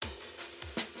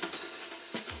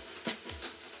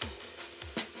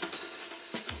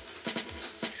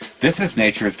This is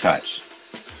Nature's Touch.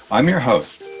 I'm your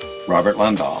host, Robert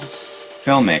Lundahl,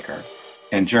 filmmaker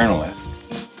and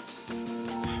journalist.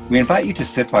 We invite you to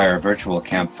sit by our virtual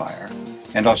campfire,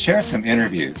 and I'll share some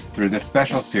interviews through this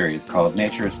special series called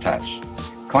Nature's Touch.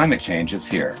 Climate Change is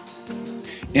Here.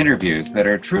 Interviews that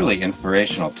are truly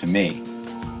inspirational to me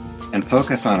and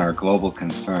focus on our global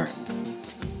concerns.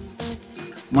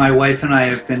 My wife and I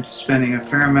have been spending a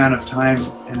fair amount of time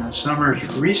in the summer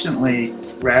recently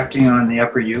rafting on the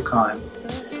upper Yukon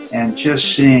and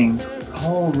just seeing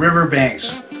whole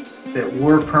riverbanks that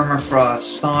were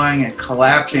permafrost thawing and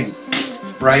collapsing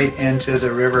right into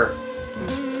the river.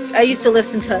 I used to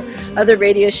listen to other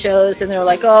radio shows and they were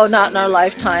like, oh, not in our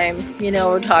lifetime. You know,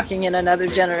 we're talking in another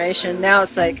generation. Now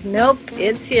it's like, nope,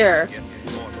 it's here.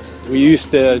 We used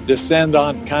to descend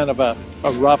on kind of a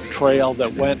rough trail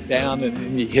that went down and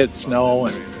then you hit snow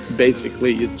and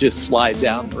basically you just slide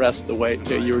down the rest of the way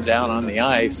till you were down on the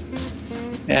ice.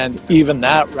 And even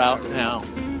that route now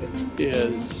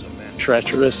is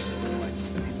treacherous.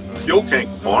 Fuel tank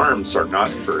farms are not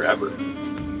forever.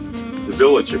 The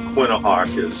village of Quinhagak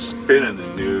has been in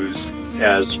the news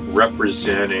as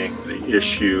representing the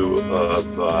issue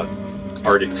of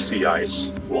Arctic sea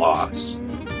ice loss.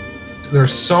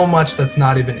 There's so much that's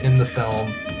not even in the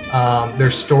film.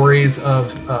 There's stories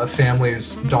of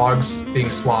families' dogs being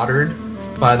slaughtered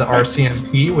by the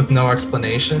RCMP with no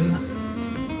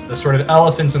explanation. The sort of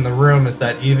elephant in the room is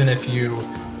that even if you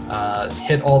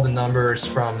hit all the numbers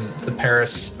from the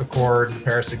Paris Accord, the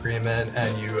Paris Agreement,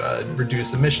 and you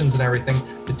reduce emissions and everything,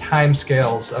 the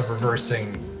timescales of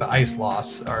reversing the ice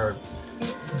loss are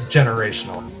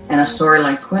generational. And a story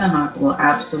like Quinhagak will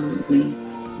absolutely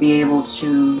be able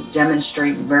to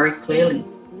demonstrate very clearly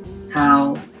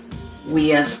how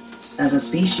we as a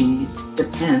species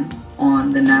depend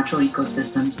on the natural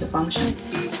ecosystems to function.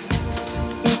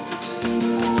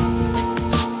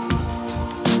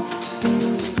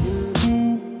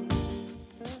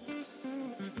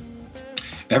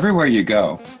 Everywhere you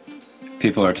go,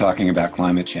 people are talking about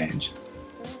climate change.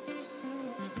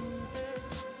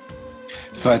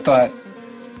 So I thought,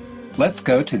 let's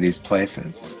go to these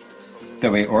places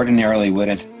that we ordinarily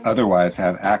wouldn't otherwise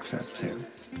have access to,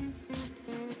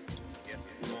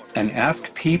 and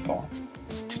ask people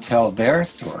to tell their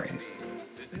stories,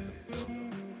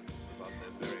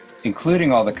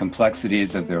 including all the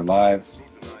complexities of their lives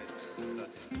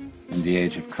in the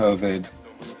age of COVID,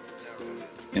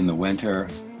 in the winter,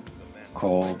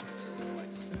 cold.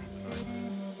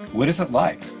 What is it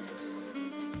like?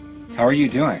 How are you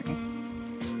doing?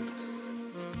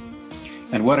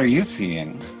 And what are you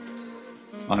seeing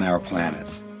on our planet,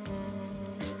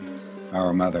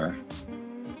 our mother,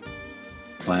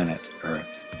 planet Earth?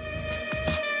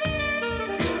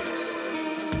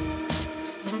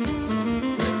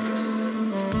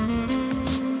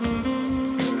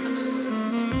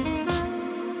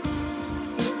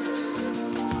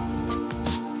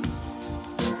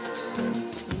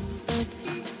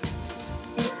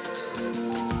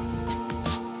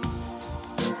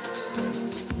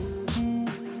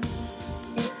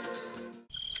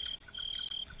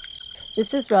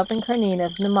 This is Robin Carnine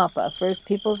of Namapa, First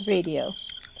Peoples Radio.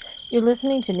 You're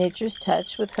listening to Nature's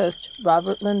Touch with host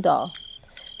Robert Lundahl.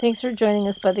 Thanks for joining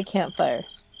us by the campfire.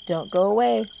 Don't go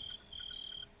away.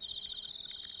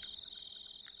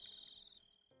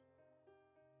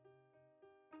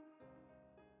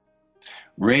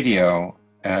 Radio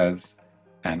as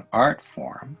an art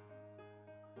form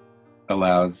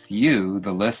allows you,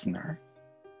 the listener,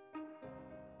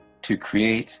 to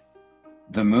create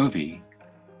the movie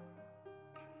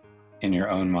in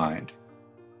your own mind.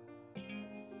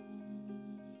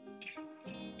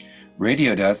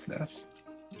 Radio does this.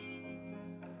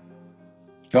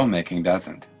 Filmmaking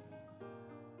doesn't.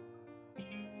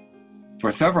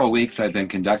 For several weeks, I've been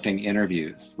conducting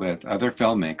interviews with other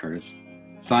filmmakers,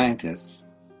 scientists,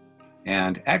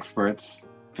 and experts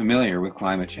familiar with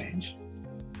climate change.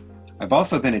 I've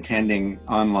also been attending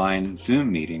online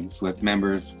Zoom meetings with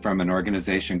members from an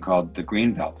organization called the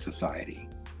Greenbelt Society.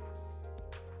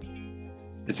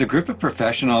 It's a group of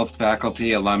professionals,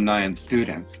 faculty, alumni, and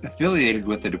students affiliated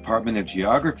with the Department of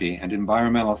Geography and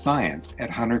Environmental Science at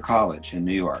Hunter College in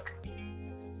New York.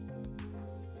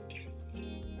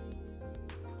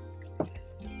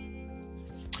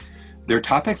 Their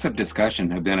topics of discussion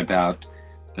have been about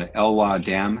the Elwha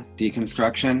Dam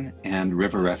deconstruction and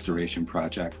river restoration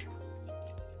project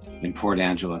in Port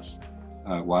Angeles,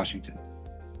 Washington.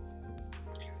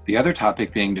 The other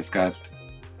topic being discussed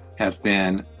has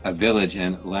been a village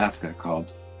in Alaska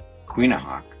called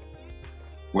Quinhagak,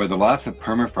 where the loss of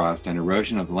permafrost and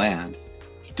erosion of land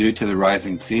due to the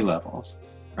rising sea levels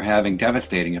are having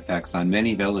devastating effects on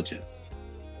many villages,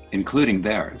 including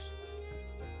theirs.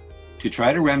 To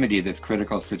try to remedy this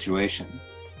critical situation,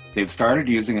 they've started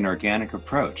using an organic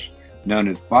approach known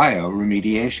as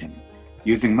bioremediation,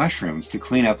 using mushrooms to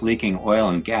clean up leaking oil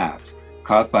and gas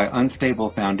caused by unstable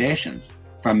foundations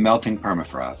from melting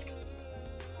permafrost.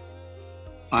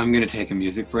 I'm going to take a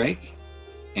music break,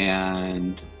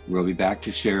 and we'll be back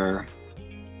to share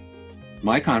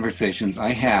my conversations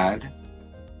I had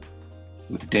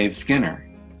with Dave Skinner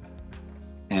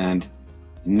and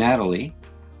Natalie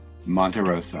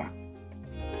Monterosa.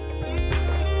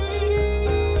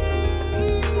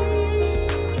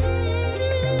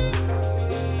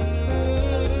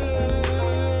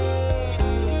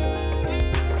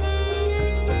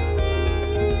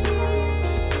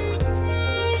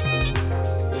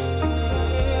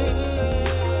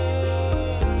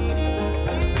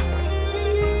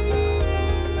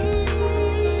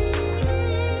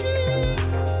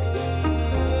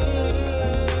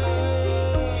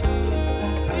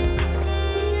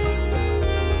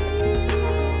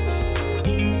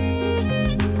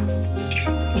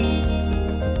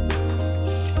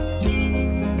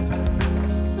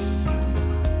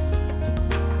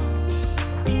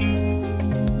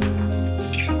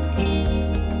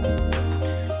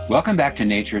 Welcome back to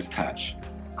Nature's Touch.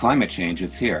 Climate change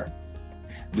is here.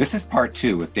 This is part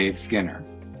 2 with Dave Skinner,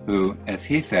 who, as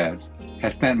he says,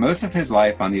 has spent most of his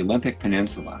life on the Olympic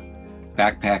Peninsula,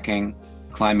 backpacking,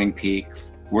 climbing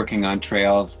peaks, working on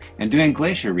trails, and doing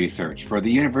glacier research for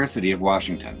the University of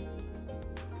Washington.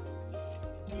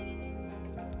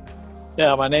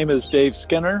 Yeah, my name is Dave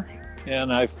Skinner,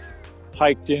 and I've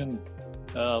hiked in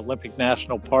Olympic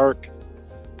National Park.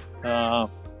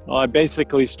 Well, I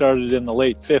basically started in the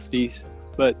late 50s,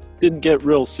 but didn't get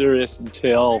real serious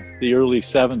until the early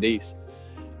 70s.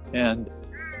 And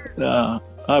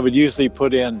I would usually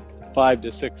put in 500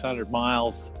 to 600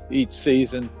 miles each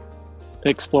season,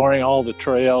 exploring all the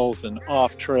trails and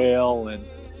off trail. And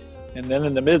then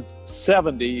in the mid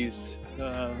 70s,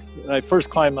 I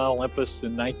first climbed Mount Olympus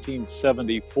in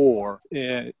 1974.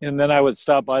 And then I would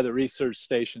stop by the research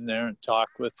station there and talk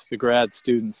with the grad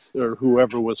students or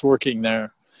whoever was working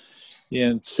there.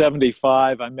 In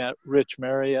 75, I met Rich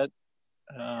Marriott,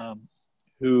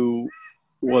 who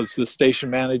was the station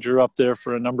manager up there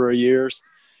for a number of years,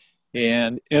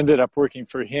 and ended up working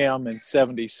for him in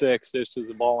 76 just as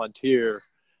a volunteer.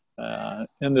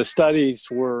 And the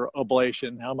studies were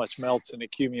ablation, how much melts and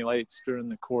accumulates during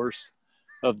the course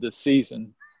of the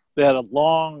season. They had a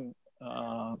long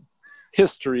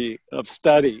history of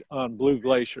study on Blue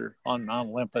Glacier on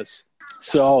Mount Olympus.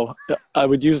 So I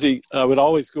would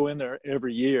always go in there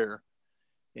every year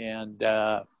and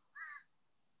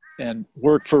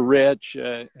work for Rich.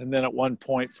 And then at one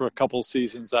point for a couple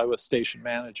seasons, I was station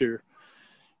manager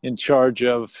in charge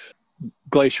of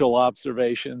glacial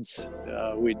observations.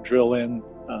 We'd drill in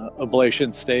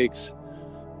ablation stakes.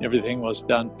 Everything was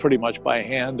done pretty much by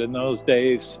hand in those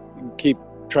days. Keep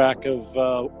track of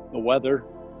the weather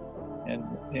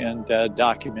and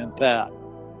document that.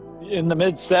 In the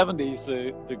mid-70s,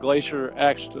 the glacier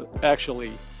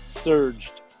actually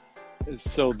surged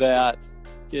so that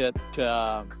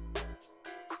the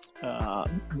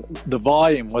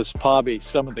volume was probably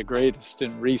some of the greatest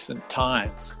in recent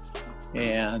times.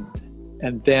 And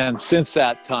then since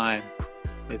that time,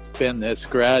 it's been this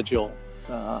gradual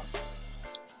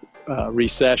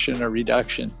recession or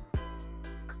reduction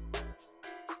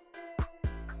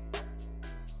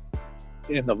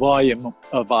in the volume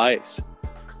of ice,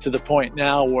 to the point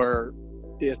now where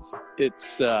it's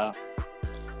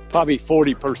probably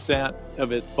 40%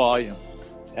 of its volume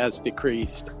has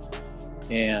decreased.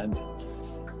 And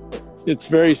it's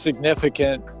very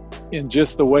significant in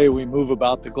just the way we move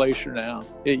about the glacier now.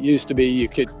 It used to be you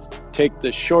could take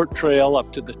the short trail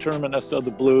up to the terminus of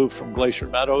the Blue from Glacier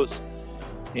Meadows,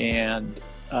 and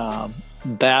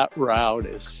that route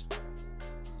is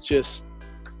just...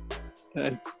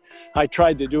 I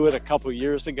tried to do it a couple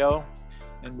years ago,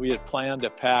 and we had planned to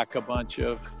pack a bunch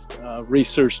of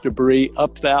research debris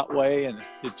up that way, and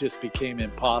it just became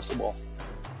impossible.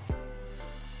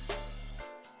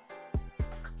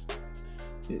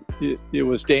 It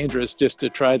was dangerous just to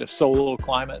try to solo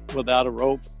climb it without a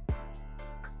rope.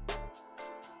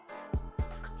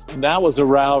 And that was a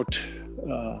route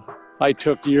I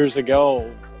took years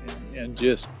ago and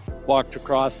just walked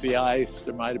across the ice.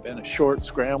 There might have been a short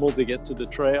scramble to get to the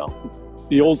trail.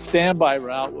 The old standby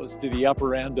route was to the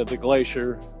upper end of the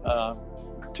glacier,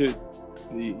 to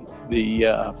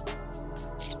the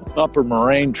upper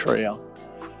moraine trail.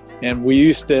 And we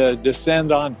used to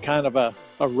descend on kind of a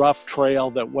rough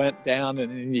trail that went down,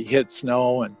 and then you hit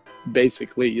snow, and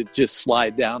basically you just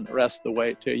slide down the rest of the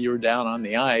way till you're down on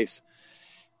the ice.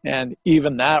 And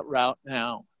even that route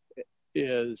now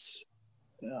is,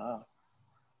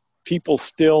 people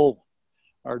still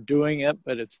are doing it,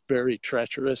 but it's very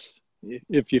treacherous.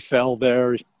 If you fell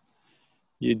there,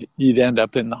 you'd end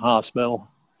up in the hospital.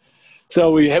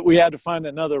 So we had to find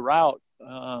another route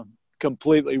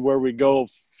completely where we go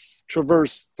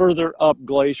traverse further up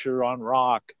glacier on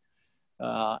rock,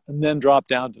 and then drop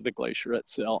down to the glacier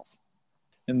itself.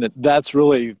 And that's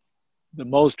really the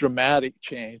most dramatic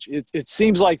change. It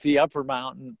seems like the upper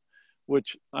mountain,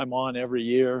 which I'm on every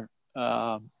year,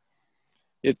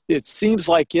 it seems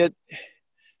like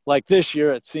like this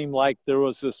year, it seemed like there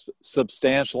was this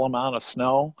substantial amount of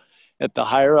snow at the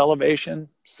higher elevation,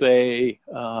 say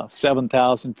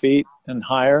 7,000 feet and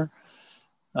higher,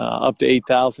 up to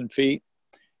 8,000 feet.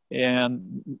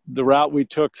 And the route we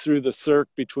took through the cirque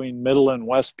between Middle and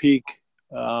West Peak,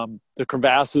 the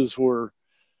crevasses were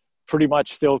pretty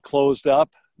much still closed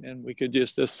up, and we could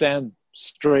just ascend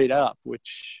straight up,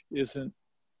 which isn't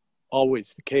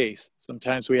always the case.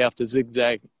 Sometimes we have to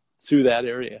zigzag through that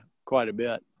area quite a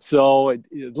bit. So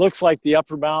it looks like the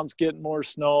upper mountain's getting more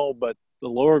snow, but the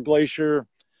lower glacier,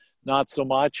 not so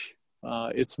much.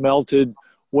 It's melted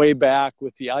way back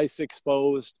with the ice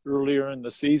exposed earlier in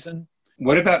the season.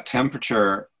 What about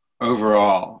temperature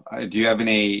overall? Do you have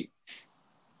any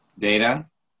data?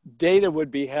 Data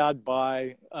would be had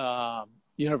by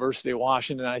University of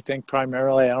Washington, I think,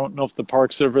 primarily. I don't know if the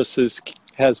Park Service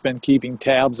has been keeping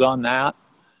tabs on that.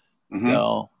 Mm-hmm.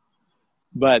 So,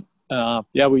 but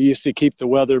yeah, we used to keep the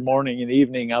weather morning and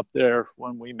evening up there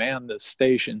when we manned the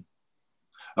station.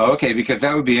 Okay, because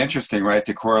that would be interesting, right?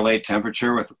 To correlate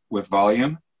temperature with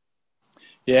volume.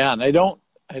 Yeah, and I don't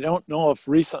know if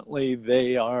recently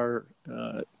they are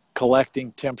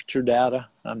collecting temperature data.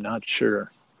 I'm not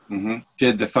sure. Mm-hmm.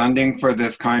 Did the funding for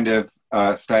this kind of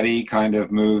study kind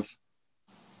of move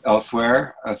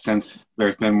elsewhere since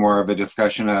there's been more of a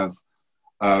discussion of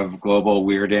global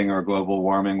weirding or global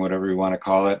warming, whatever you want to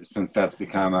call it, since that's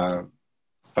become a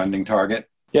funding target?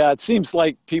 Yeah, it seems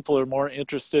like people are more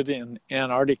interested in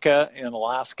Antarctica and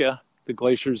Alaska, the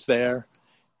glaciers there,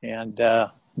 and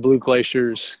Blue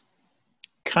Glacier's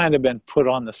kind of been put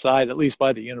on the side, at least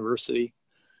by the university.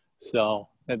 So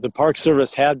the Park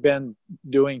Service had been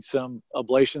doing some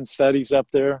ablation studies up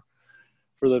there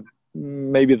for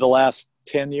maybe the last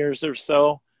 10 years or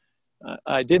so.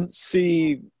 I didn't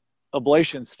see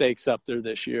ablation stakes up there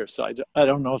this year, so I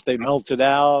don't know if they melted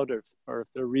out or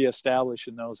if they're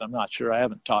reestablishing those. I'm not sure. I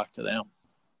haven't talked to them.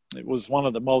 It was one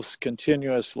of the most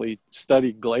continuously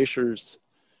studied glaciers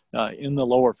in the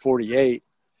lower 48,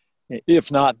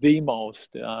 if not the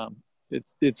most.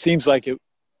 It seems like it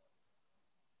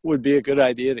would be a good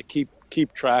idea to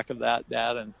keep track of that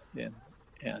data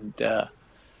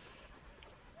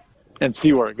and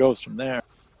see where it goes from there.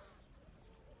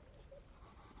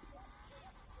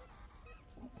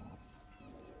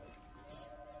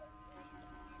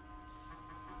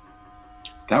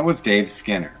 That was Dave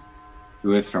Skinner,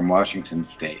 who is from Washington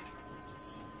State.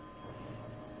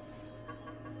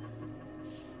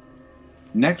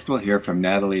 Next, we'll hear from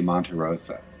Natalie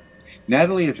Monterosa.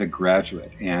 Natalie is a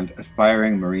graduate and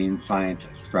aspiring marine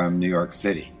scientist from New York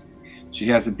City. She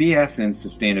has a BS in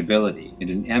sustainability and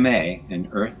an MA in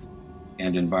earth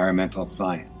and environmental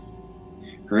science.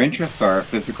 Her interests are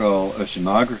physical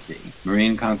oceanography,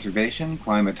 marine conservation,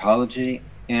 climatology,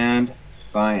 and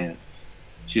science.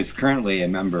 She is currently a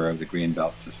member of the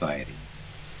Greenbelt Society.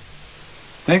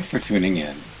 Thanks for tuning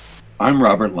in. I'm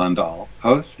Robert Lundahl,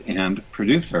 host and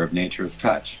producer of Nature's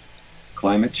Touch.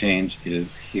 Climate Change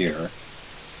is Here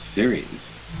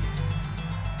series.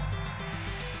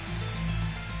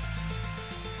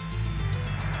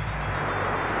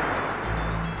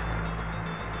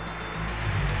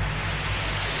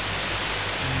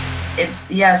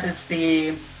 It's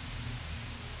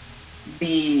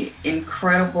the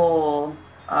incredible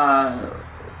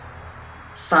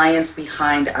science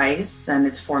behind ice and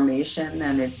its formation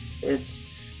and its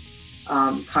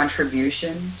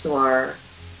contribution to our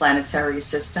planetary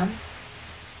system.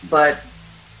 But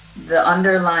the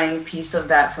underlying piece of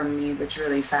that for me, which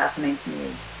really fascinates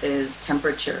me, is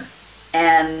temperature.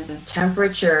 And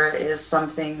temperature is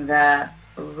something that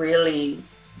really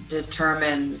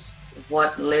determines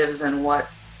what lives and what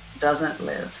doesn't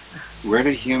live. Where do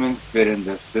humans fit in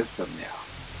this system now?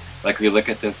 Like, we look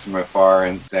at this from afar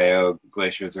and say, oh,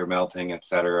 glaciers are melting,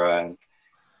 etc.,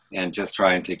 and just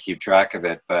trying to keep track of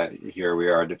it, but here we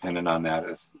are dependent on that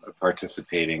as a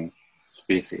participating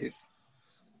species.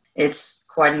 It's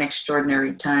quite an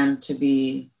extraordinary time to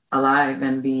be alive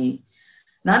and be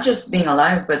not just being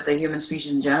alive, but the human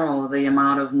species in general, the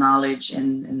amount of knowledge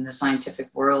in the scientific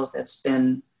world that's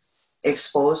been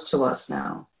exposed to us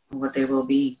now, what they will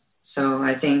be. So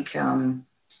I think,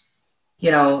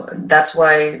 that's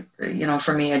why,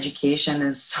 for me, education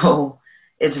is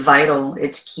it's vital.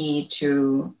 It's key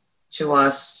to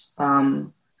us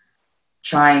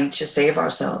trying to save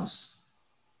ourselves.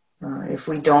 If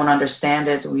we don't understand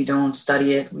it, we don't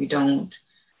study it, we don't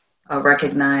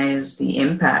recognize the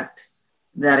impact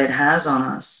that it has on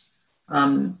us,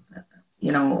 on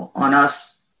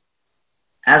us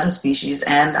as a species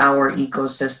and our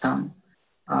ecosystem,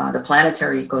 the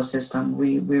planetary ecosystem.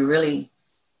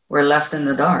 We're left in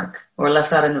the dark. We're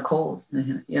left out in the cold.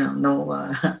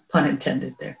 No pun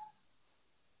intended there.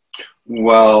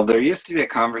 Well, there used to be a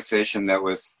conversation that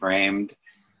was framed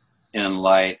in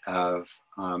light of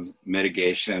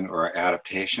mitigation or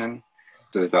adaptation.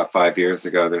 So about 5 years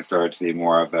ago, there started to be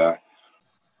more of a,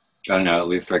 at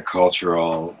least a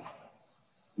cultural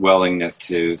willingness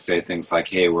to say things like,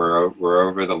 hey, we're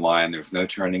over the line. There's no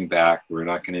turning back. We're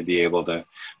going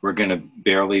to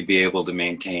barely be able to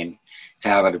maintain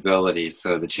habitability.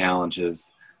 So the challenge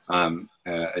is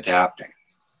adapting.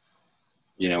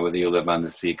 Whether you live on the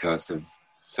seacoast of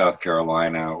South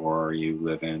Carolina or you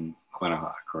live in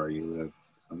Quinnipiac or you live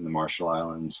on the Marshall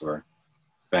Islands or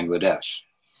Bangladesh.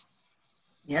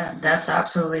 Yeah, that's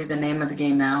absolutely the name of the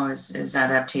game now is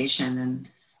adaptation and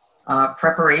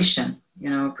preparation,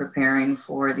 preparing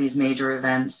for these major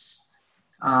events,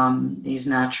 these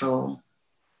natural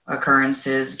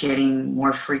occurrences getting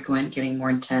more frequent, getting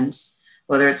more intense,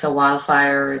 whether it's a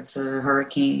wildfire, it's a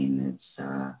hurricane, it's,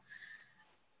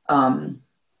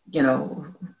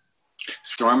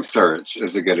 storm surge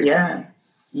is a good example.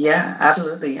 Yeah,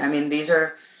 absolutely. I mean, these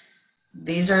are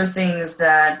things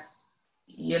that,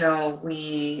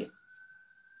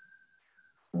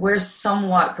 we're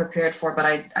somewhat prepared for, but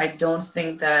I don't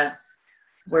think that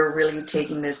we're really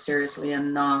taking this seriously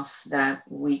enough that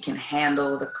we can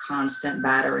handle the constant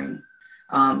battering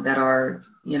that our,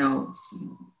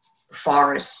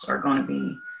 forests are going to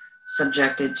be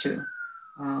subjected to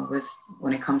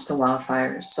when it comes to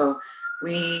wildfires. So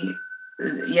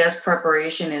yes,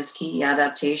 preparation is key.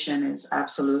 Adaptation is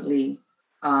absolutely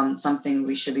something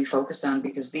we should be focused on,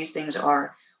 because these things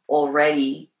are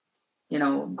already,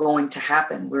 going to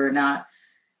happen. We're not,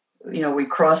 we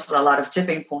crossed a lot of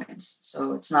tipping points.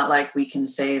 So it's not like we can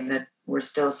say that we're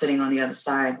still sitting on the other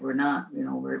side. We're not,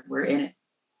 we're in it.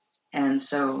 And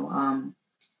so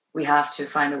we have to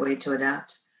find a way to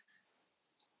adapt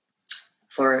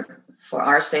for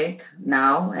our sake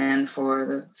now and for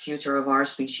the future of our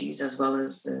species, as well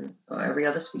as every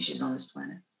other species on this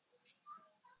planet.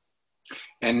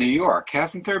 And New York,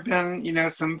 hasn't there been,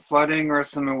 some flooding or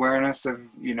some awareness of,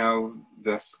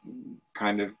 this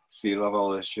kind of sea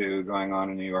level issue going on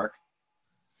in New York?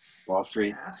 Wall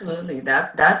Street? Absolutely.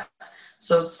 That's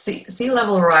so sea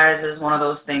level rise is one of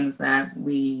those things that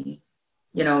we,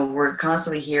 we're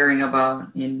constantly hearing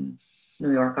about in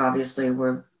New York. Obviously,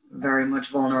 we're very much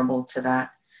vulnerable to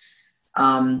that.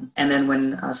 And then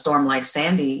when a storm like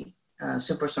Sandy,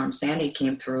 Superstorm Sandy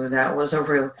came through, that was a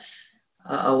real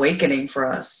awakening for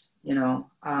us.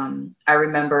 I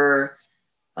remember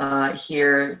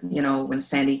here, when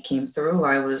Sandy came through,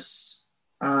 I was,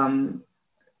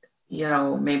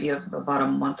 maybe about a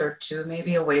month or two,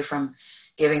 maybe away from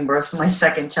giving birth to my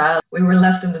second child. We were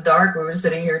left in the dark. We were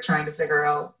sitting here trying to figure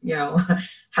out,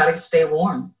 how to stay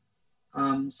warm.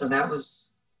 So that was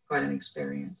quite an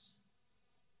experience.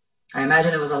 I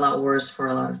imagine it was a lot worse for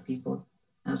a lot of people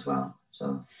as well.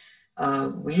 So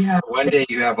we have... One day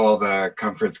you have all the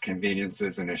comforts,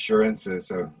 conveniences, and assurances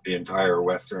of the entire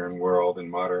Western world and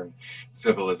modern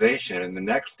civilization, and the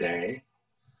next day...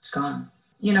 it's gone.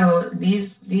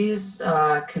 These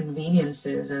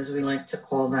conveniences, as we like to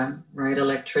call them, right?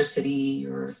 Electricity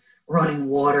or running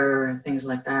water and things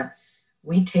like that.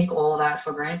 We take all that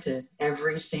for granted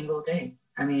every single day.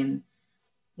 I mean,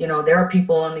 there are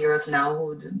people on the earth now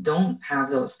who don't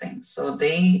have those things. So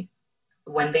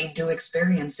when they do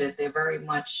experience it, they're very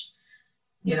much,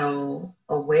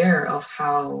 aware of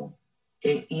how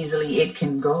easily it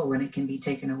can go and it can be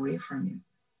taken away from you.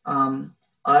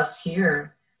 Us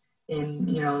here in,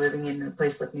 living in a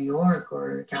place like New York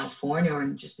or California or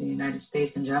just the United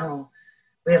States in general,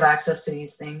 we have access to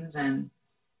these things. And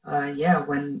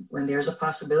when there's a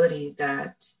possibility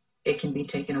that it can be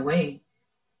taken away,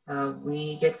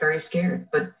 we get very scared.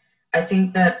 But I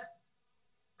think that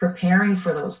preparing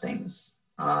for those things,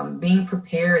 being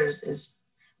prepared is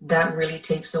that really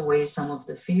takes away some of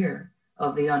the fear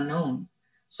of the unknown.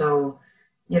 So,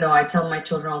 I tell my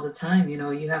children all the time,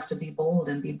 you have to be bold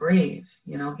and be brave,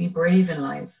 be brave in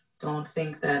life. Don't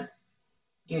think that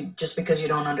just because you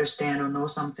don't understand or know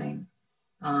something,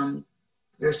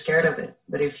 you're scared of it.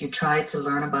 But if you try to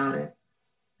learn about it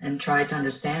and try to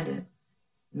understand it,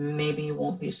 maybe you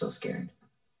won't be so scared.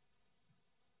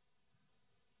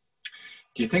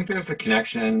 Do you think there's a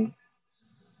connection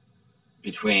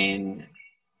between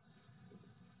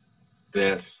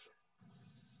this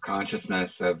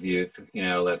consciousness of youth,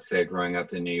 let's say growing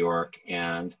up in New York,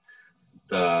 and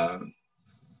the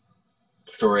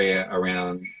story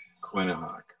around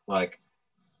Quinhagak? Like,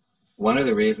 one of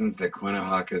the reasons that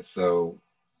Quinhagak is so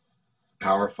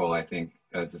powerful, I think,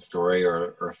 as a story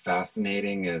or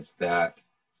fascinating, is that,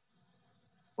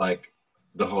 like,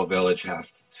 the whole village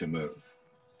has to move.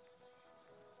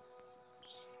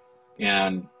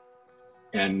 And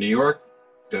New York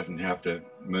doesn't have to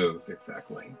move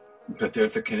exactly, but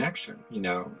there's a connection,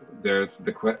 there's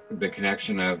the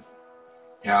connection of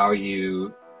how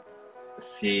you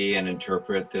see and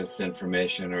interpret this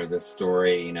information or this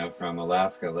story, from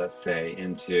Alaska, let's say,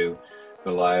 into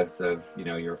the lives of,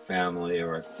 your family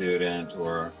or a student,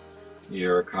 or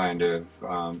your kind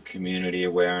of community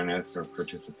awareness or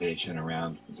participation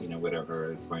around,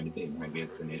 whatever it's going to be. Maybe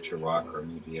it's a nature walk, or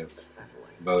maybe it's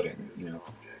voting,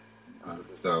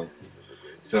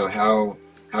 so how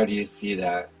do you see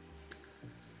that?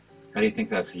 How do you think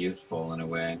that's useful in a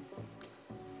way?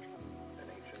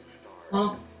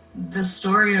 Well, the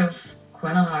story of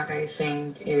Quinhagak, I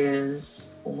think,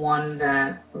 is one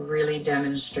that really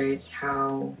demonstrates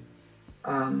how,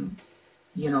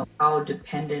 how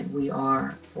dependent we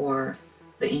are for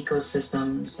the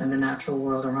ecosystems and the natural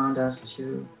world around us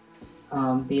to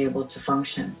be able to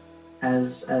function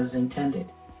as intended.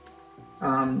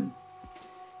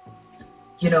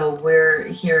 We're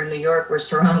here in New York, we're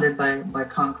surrounded by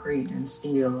concrete and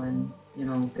steel and,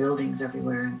 buildings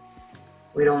everywhere. And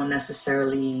we don't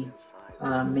necessarily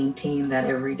maintain that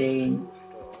everyday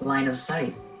line of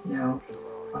sight, to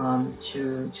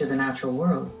the natural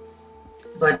world.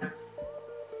 But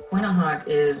Quinhagak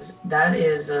is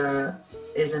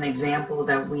an example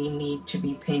that we need to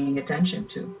be paying attention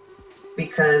to,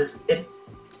 because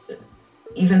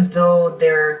even though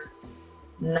they're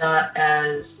not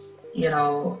as,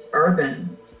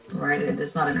 urban, right?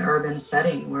 It's not an urban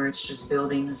setting where it's just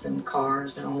buildings and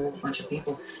cars and a whole bunch of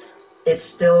people. They're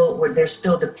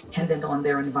still dependent on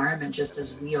their environment just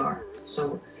as we are.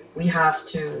 So we have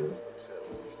to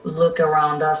look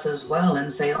around us as well and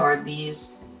say, are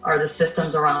the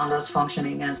systems around us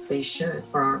functioning as they should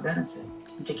for our benefit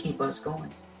and to keep us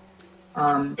going?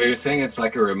 So you're saying it's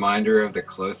like a reminder of the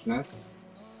closeness?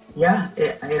 Yeah,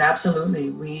 it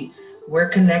absolutely. We're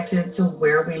connected to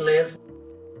where we live,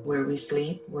 where we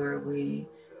sleep, where we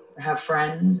have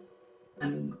friends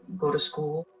and go to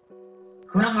school.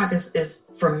 Quinhagak is,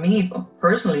 for me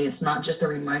personally, it's not just a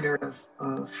reminder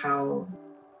of how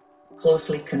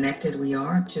closely connected we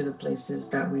are to the places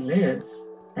that we live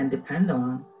and depend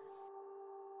on,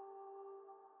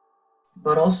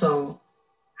 but also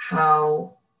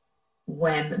how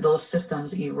when those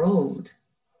systems erode,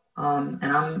 and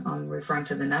I'm referring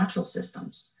to the natural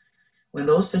systems, when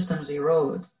those systems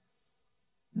erode,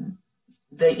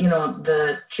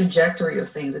 the trajectory of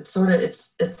things, it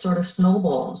sort of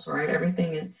snowballs, right?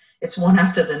 Everything, it's one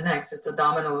after the next. It's a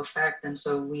domino effect. And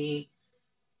so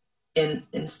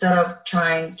instead of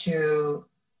trying to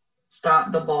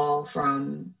stop the ball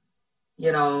from,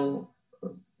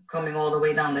 coming all the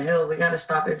way down the hill, we got to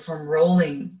stop it from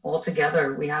rolling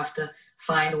altogether. We have to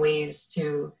find ways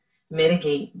to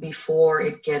mitigate before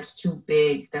it gets too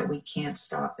big that we can't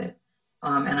stop it.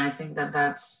 And I think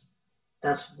that's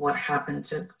what happened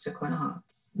to Quinhagak.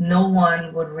 No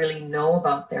one would really know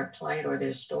about their plight or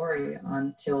their story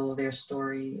until their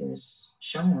story is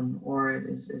shown or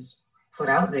is put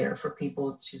out there for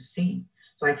people to see.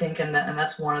 So I think, and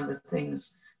that's one of the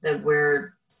things that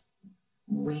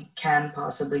we can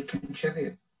possibly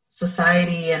contribute.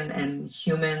 Society and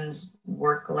humans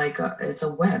work like it's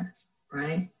a web,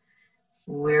 right?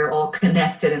 We're all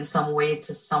connected in some way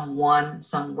to someone,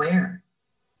 somewhere.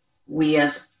 We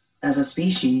as a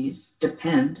species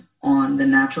depend on the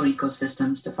natural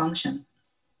ecosystems to function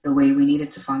the way we need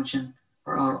it to function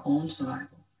for our own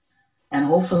survival. And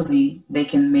hopefully they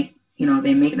can make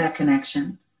that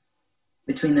connection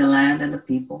between the land and the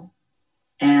people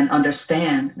and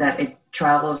understand that it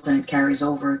travels and it carries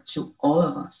over to all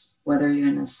of us, whether you're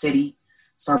in a city,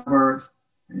 suburb,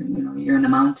 you're in the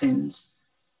mountains,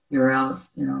 you're out,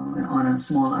 on a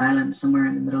small island somewhere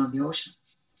in the middle of the ocean.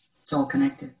 It's all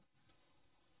connected.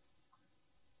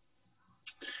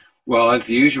 Well, as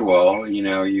usual,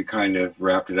 you kind of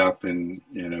wrapped it up in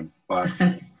a box.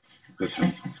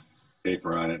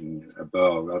 paper on it and a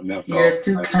bow. You're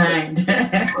too kind.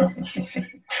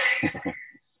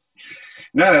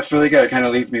 No, that's really good. It kind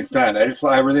of leaves me stunned.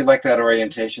 I really like that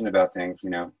orientation about things,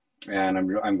 and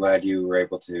I'm glad you were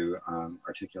able to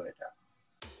articulate that.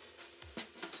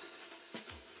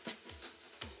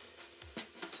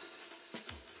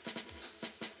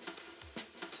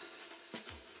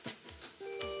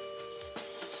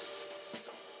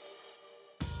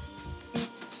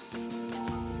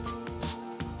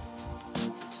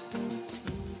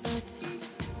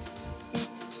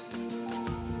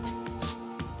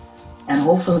 And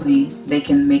hopefully they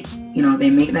can make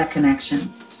that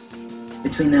connection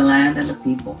between the land and the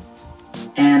people,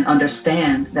 and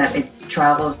understand that it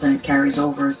travels and it carries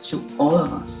over to all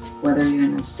of us, whether you're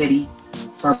in a city,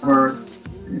 suburb,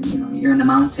 you're in the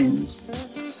mountains,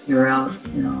 you're out,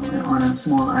 on a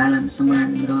small island somewhere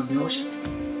in the middle of the ocean.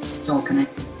 It's all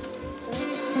connected.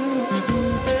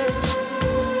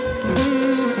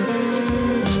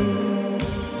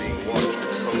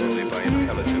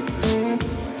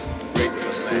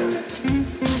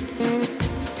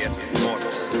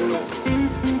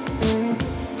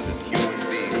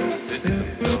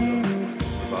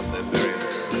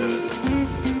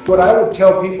 What I would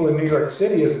tell people in New York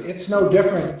City is it's no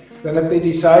different than if they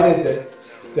decided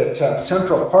that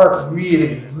Central Park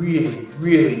really, really,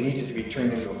 really needed to be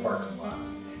turned into a parking lot.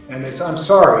 And I'm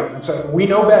sorry, we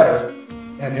know better,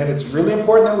 and it's really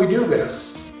important that we do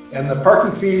this. And the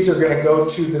parking fees are going to go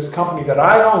to this company that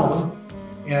I own,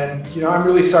 and I'm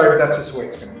really sorry, but that's just the way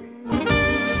it's going to be.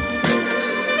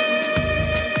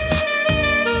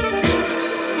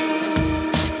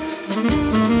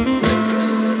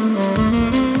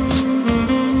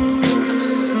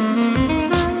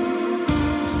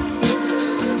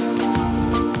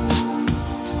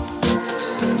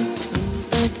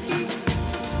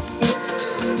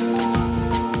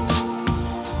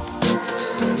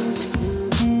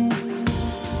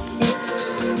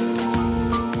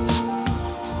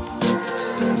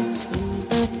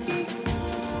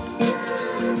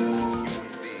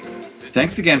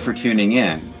 Thanks again for tuning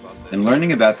in and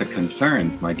learning about the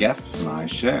concerns my guests and I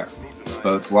share,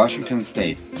 both Washington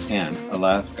State and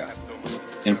Alaska.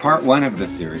 In part 1 of the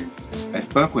series, I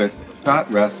spoke with Scott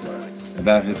Ressler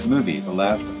about his movie The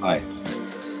Last Ice.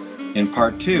 In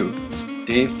part 2,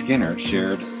 Dave Skinner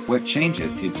shared what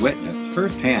changes he's witnessed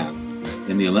firsthand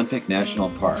in the Olympic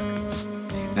National Park.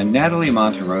 And Natalie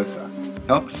Monterosa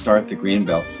helped start the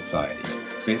Greenbelt Society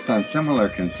based on similar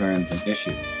concerns and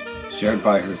issues shared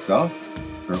by herself,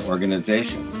 her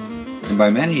organizations, and by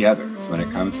many others when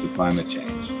it comes to climate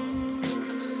change.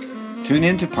 Tune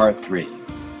in to part 3,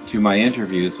 to my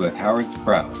interviews with Howard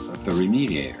Sprouse of the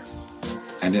Remediators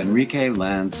and Enrique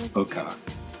Lanz Oka,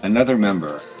 another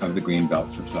member of the Greenbelt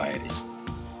Society.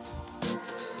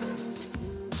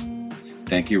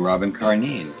 Thank you, Robin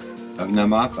Carneen of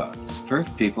Namapa,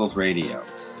 First Peoples Radio.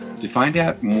 To find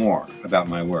out more about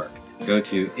my work, go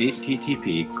to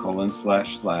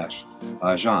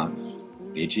http://agence,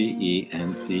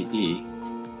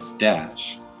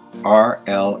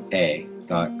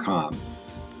 AGENCE-RLA.com.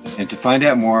 And to find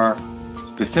out more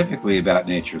specifically about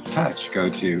Nature's Touch, go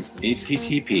to